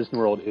night at Walt Disney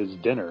World is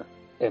dinner.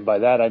 And by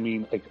that, I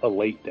mean like a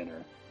late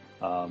dinner.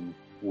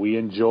 We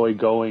enjoy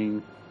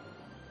going,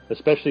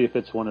 especially if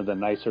it's one of the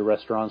nicer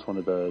restaurants, one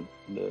of the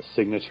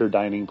signature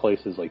dining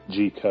places like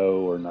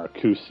Gico or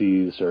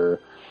Narcoossee's or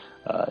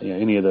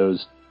any of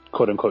those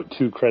quote-unquote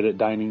 2-credit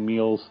dining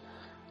meals.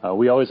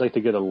 We always like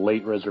to get a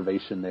late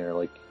reservation there,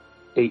 like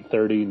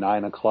 8:30,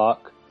 9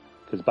 o'clock,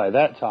 because by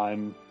that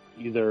time,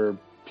 either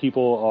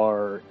people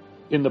are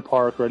in the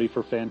park ready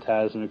for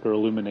Fantasmic or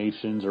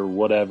Illuminations or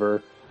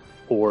whatever,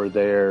 or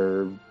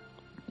they're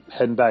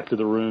heading back to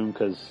the room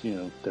because,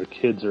 their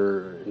kids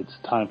it's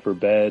time for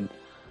bed.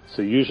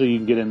 So usually you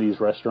can get in these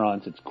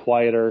restaurants, it's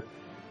quieter,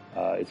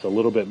 it's a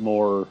little bit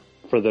more,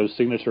 for those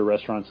signature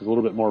restaurants, it's a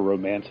little bit more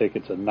romantic.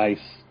 It's a nice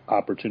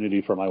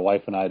opportunity for my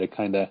wife and I to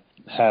kind of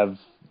have,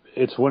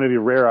 it's one of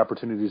your rare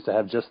opportunities to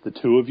have just the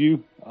two of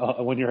you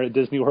when you're at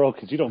Disney World,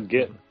 because you don't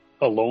get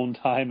alone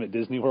time at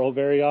Disney World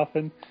very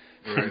often.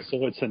 Right.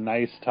 So it's a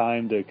nice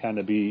time to kind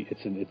of be,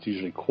 it's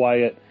usually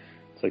quiet.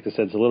 It's like I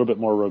said, it's a little bit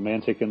more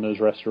romantic in those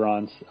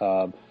restaurants.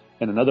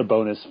 And another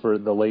bonus for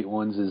the late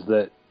ones is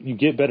that you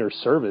get better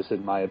service,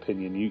 in my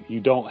opinion. You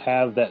don't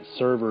have that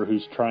server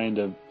who's trying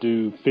to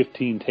do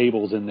 15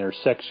 tables in their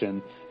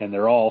section, and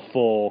they're all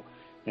full,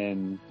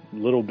 and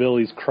little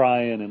Billy's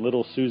crying, and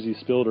little Susie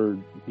spilled her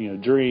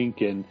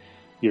drink, and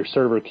your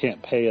server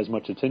can't pay as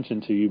much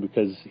attention to you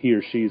because he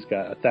or she's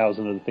got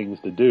 1,000 other things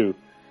to do.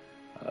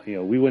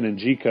 We went in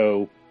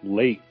Gico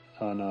late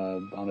on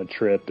a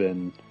trip,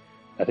 and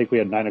I think we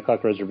had 9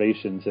 o'clock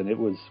reservations, and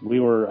we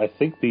were, I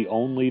think, the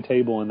only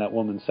table in that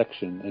woman's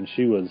section, and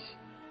she was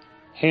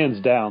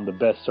hands down the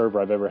best server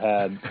I've ever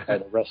had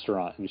at a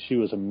restaurant. I mean, she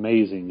was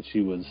amazing.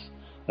 She was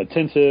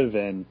attentive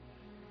and,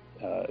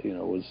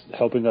 was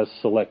helping us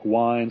select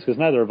wines, because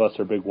neither of us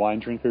are big wine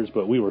drinkers,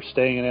 but we were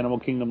staying in Animal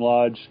Kingdom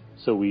Lodge,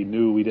 so we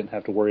knew we didn't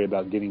have to worry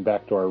about getting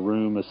back to our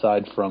room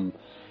aside from,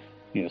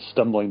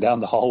 stumbling down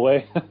the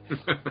hallway.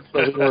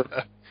 So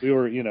we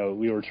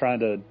were trying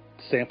to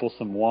sample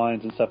some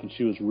wines and stuff, and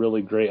she was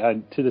really great.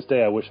 To this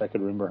day, I wish I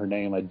could remember her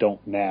name. I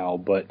don't now,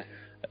 but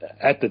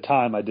at the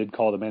time, I did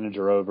call the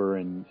manager over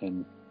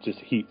and just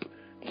heap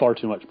far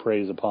too much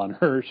praise upon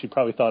her. She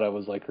probably thought I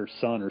was like her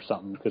son or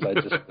something because I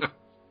just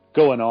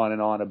going on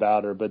and on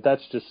about her. But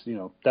that's just,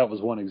 that was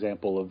one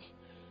example of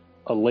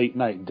a late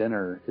night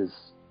dinner is,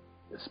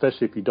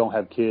 especially if you don't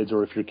have kids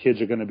or if your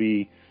kids are going to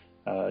be,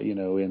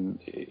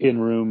 in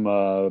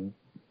room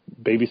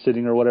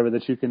babysitting or whatever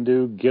that you can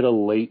do, get a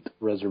late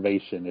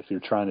reservation if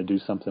you're trying to do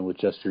something with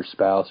just your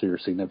spouse or your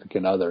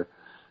significant other.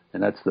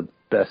 And that's the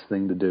best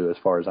thing to do as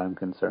far as I'm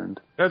concerned.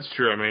 That's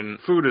true. I mean,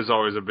 food is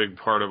always a big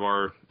part of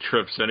our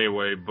trips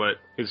anyway, but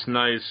it's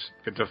nice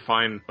to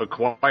find a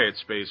quiet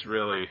space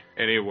really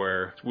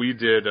anywhere. We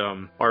did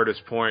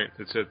Artist Point.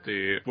 It's at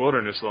the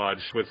Wilderness Lodge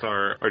with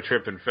our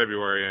trip in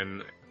February,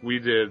 and we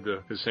did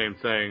the same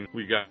thing.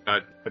 We got,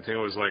 I think it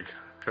was like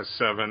a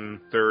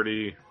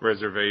 7:30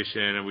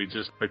 reservation, and we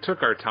just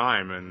took our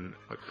time, and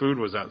food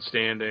was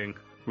outstanding.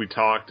 We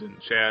talked and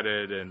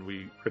chatted, and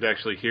we could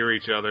actually hear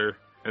each other.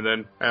 And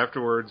then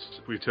afterwards,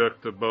 we took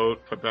the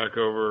boat back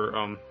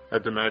over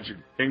at the Magic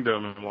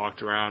Kingdom and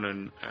walked around.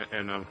 And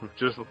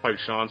just like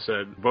Sean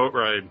said, boat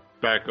ride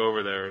back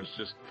over there is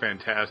just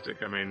fantastic.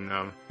 I mean,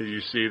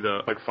 you see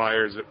the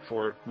fires at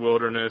Fort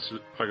Wilderness,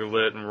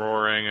 lit and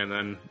roaring, and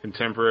then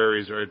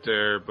Contemporaries right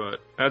there.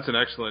 But that's an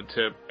excellent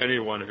tip.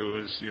 Anyone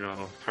who is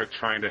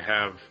trying to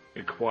have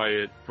a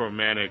quiet,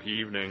 romantic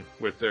evening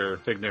with their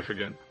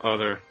significant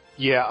other.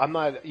 Yeah, I'm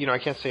not. I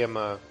can't say I'm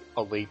a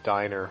late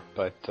diner,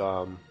 but.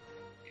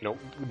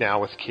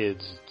 Now with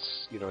kids,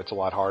 it's a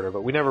lot harder,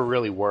 but we never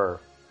really were.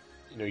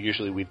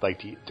 Usually we'd like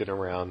to eat dinner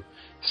around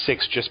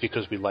 6 just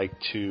because we like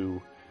to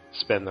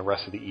spend the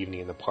rest of the evening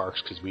in the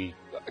parks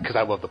because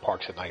I love the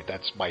parks at night.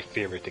 That's my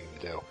favorite thing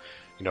to do.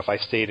 If I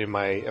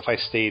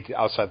stayed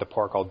outside the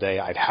park all day,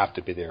 I'd have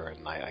to be there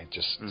at night. I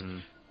just,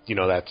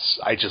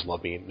 I just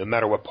love being, no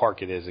matter what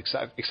park it is,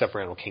 except for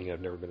Animal Kingdom.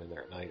 I've never been in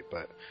there at night,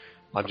 but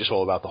I'm just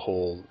all about the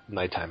whole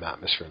nighttime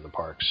atmosphere in the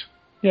parks.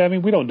 Yeah, I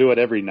mean, we don't do it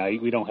every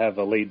night. We don't have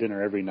a late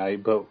dinner every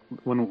night, but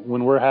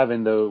when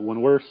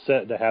we're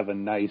set to have a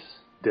nice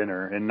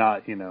dinner and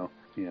not,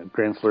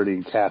 Grand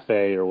Flirting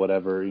Cafe or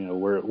whatever,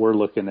 we're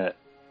looking at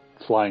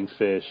Flying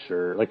Fish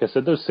or, like I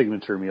said, those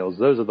signature meals.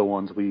 Those are the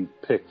ones we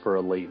pick for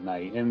a late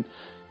night. And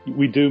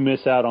we do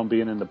miss out on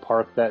being in the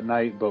park that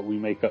night, but we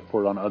make up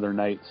for it on other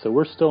nights. So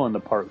we're still in the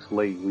parks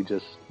late.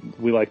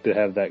 We like to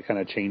have that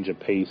kind of change of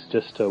pace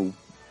just to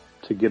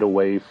get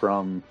away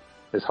from.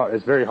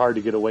 It's very hard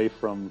to get away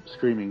from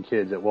screaming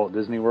kids at Walt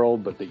Disney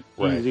World, but the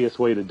easiest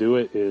way to do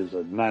it is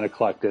a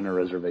 9:00 dinner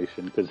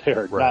reservation because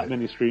there are not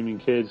many screaming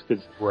kids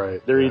because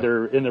they're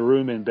either in the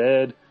room in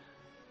bed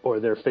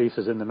or their face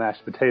is in the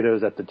mashed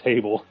potatoes at the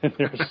table and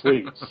they're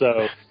asleep.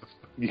 So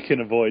you can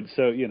avoid.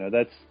 So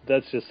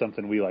that's just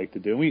something we like to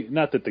do.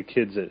 Not that the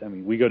kids.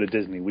 We go to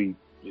Disney.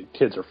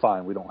 Kids are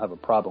fine. We don't have a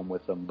problem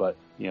with them. But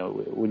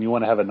when you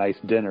want to have a nice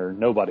dinner,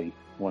 nobody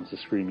wants a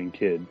screaming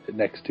kid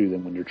next to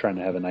them when you're trying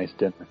to have a nice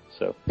dinner.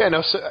 So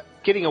so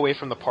getting away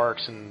from the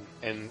parks and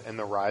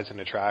the rides and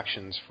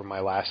attractions for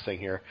my last thing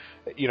here,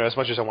 as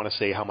much as I want to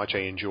say how much I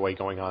enjoy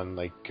going on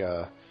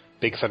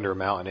Big Thunder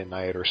Mountain at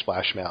night or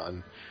Splash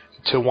Mountain,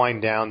 to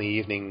wind down the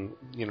evening,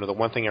 the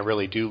one thing I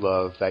really do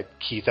love that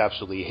Keith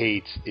absolutely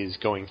hates is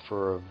going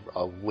for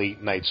a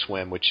late night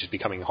swim, which is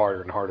becoming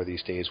harder and harder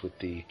these days with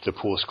the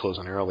pools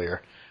closing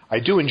earlier. I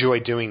do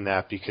enjoy doing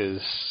that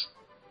because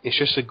it's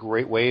just a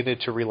great way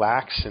to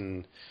relax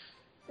and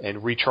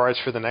recharge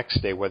for the next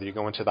day, whether you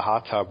go into the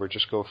hot tub or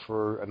just go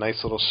for a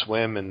nice little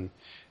swim and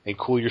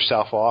cool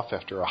yourself off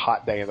after a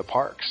hot day in the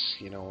parks.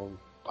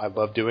 I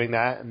love doing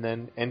that and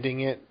then ending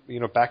it,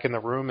 back in the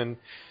room and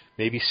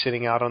maybe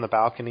sitting out on the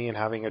balcony and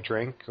having a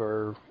drink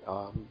or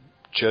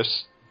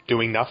just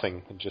doing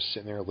nothing and just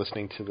sitting there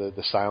listening to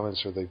the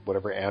silence or the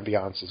whatever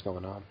ambiance is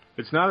going on.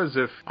 It's not as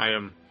if I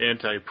am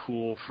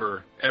anti-pool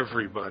for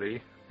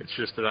everybody. It's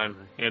just that I'm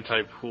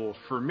anti-pool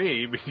for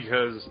me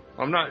because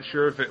I'm not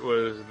sure if it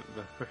was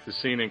the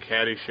scene in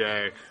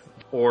Caddyshack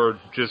or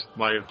just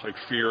my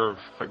fear of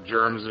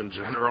germs in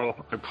general.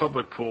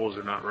 Public pools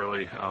are not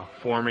really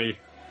for me.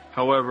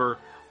 However,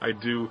 I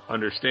do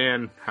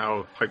understand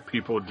how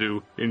people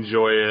do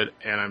enjoy it,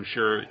 and I'm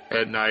sure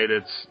at night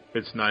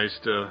it's nice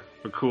to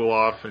cool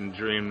off and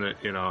dream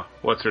that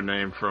what's her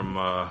name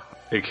from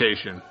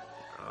Vacation.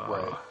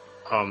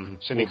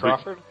 Cindy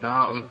Crawford?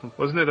 No,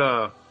 wasn't it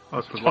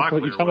was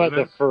Locklear, you talking about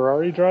the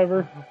Ferrari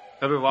driver?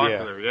 Heather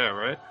Locklear, yeah,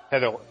 right?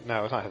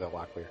 No, it's not Heather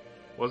Locklear.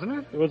 Wasn't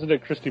it? Wasn't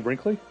it Christy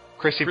Brinkley?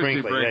 Christy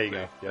Brinkley, there you go.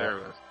 Yeah. There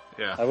it was.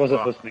 Yeah. I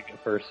wasn't listening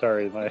at first.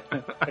 Sorry, I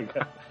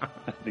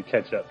had to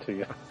catch up to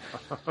you.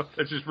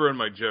 That just ruined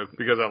my joke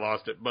because I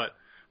lost it. But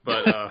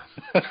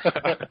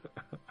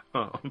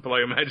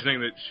imagining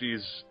that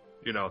she's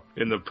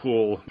in the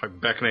pool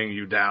beckoning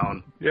you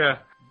down. Yeah,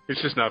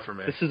 it's just not for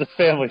me. This is a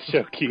family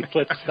show, Keith.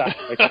 Let's stop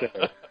right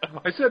there.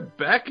 I said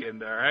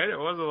beckon, all right? It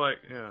wasn't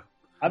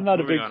I'm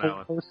not a big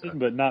pool person,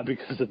 but not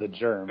because of the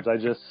germs.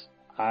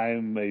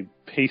 I'm a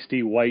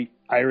pasty white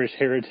Irish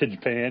heritage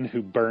fan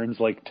who burns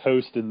like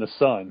toast in the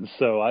sun.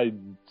 So I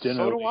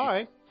generally... So do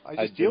I.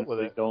 I just deal with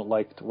it. Don't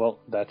like... Well,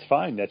 that's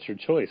fine. That's your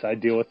choice. I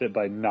deal with it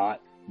by not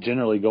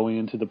generally going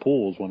into the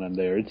pools when I'm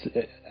there.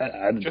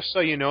 Just so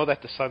you know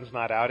that the sun's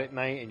not out at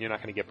night and you're not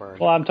going to get burned.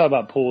 Well, I'm talking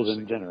about pools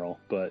in general,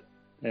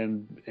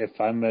 and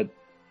I'm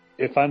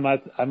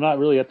not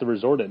really at the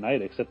resort at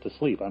night except to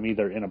sleep. I'm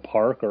either in a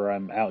park or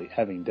I'm out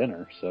having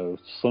dinner. So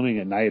swimming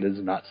at night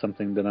is not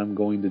something that I'm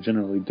going to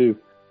generally do.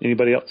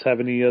 Anybody else have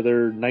any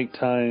other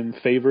nighttime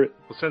favorite?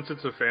 Well, since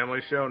it's a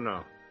family show,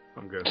 no,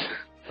 I'm good.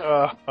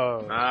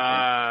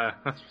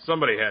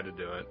 Somebody had to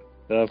do it.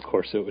 Of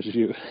course it was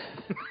you.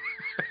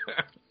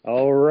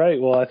 All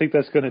right. Well, I think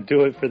that's going to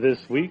do it for this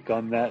week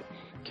on that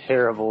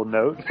terrible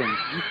note.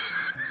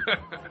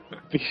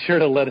 Be sure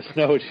to let us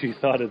know what you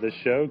thought of the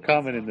show.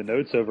 Comment in the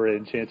notes over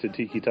at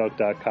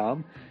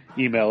enchantedtikitalk.com.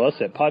 Email us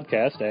at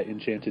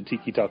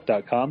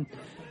podcast@enchantedtikitalk.com.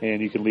 And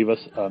you can leave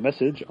us a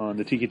message on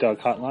the Tiki Talk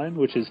hotline,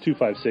 which is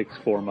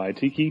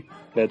 256-4MY-TIKI.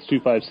 That's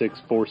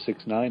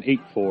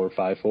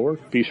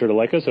 256-469-8454. Be sure to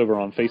like us over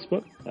on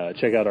Facebook.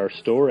 Check out our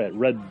store at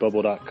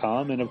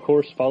redbubble.com. And, of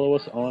course, follow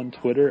us on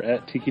Twitter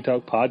at Tiki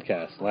Talk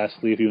Podcast.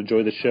 Lastly, if you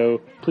enjoy the show,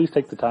 please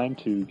take the time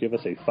to give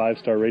us a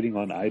 5-star rating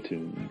on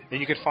iTunes. And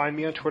you can find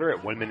me on Twitter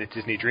at 1 Minute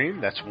Disney Dream.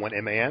 That's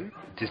 1MAN,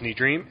 Disney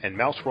Dream, and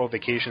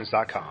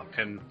MouseWorldVacations.com.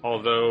 And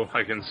although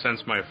I can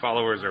sense my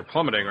followers are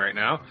plummeting right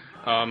now,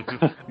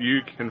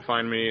 you can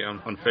find me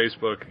on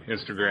Facebook,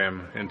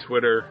 Instagram, and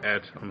Twitter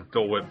at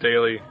Dole Whip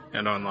Daily,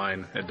 and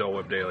online at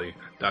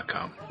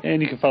DoleWhipDaily.com.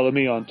 And you can follow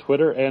me on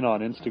Twitter and on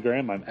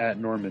Instagram. I'm at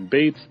Norman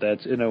Bates.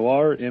 That's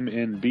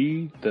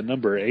NORMNB, the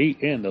number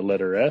 8, and the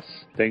letter S.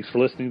 Thanks for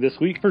listening this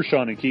week. For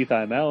Sean and Keith,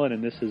 I'm Alan,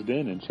 and this has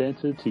been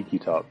Enchanted Tiki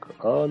Talk.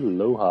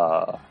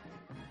 Aloha.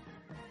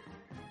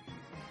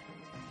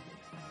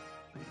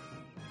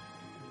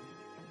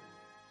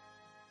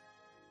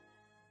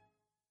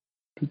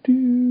 Or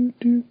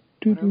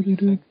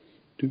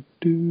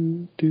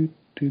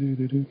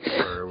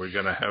are we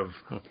gonna have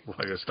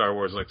like a Star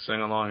Wars like sing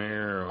along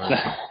here? Or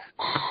I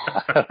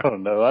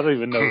don't know. I don't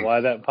even know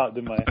why that popped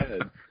in my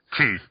head.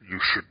 Keith, you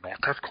should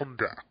not have come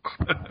back.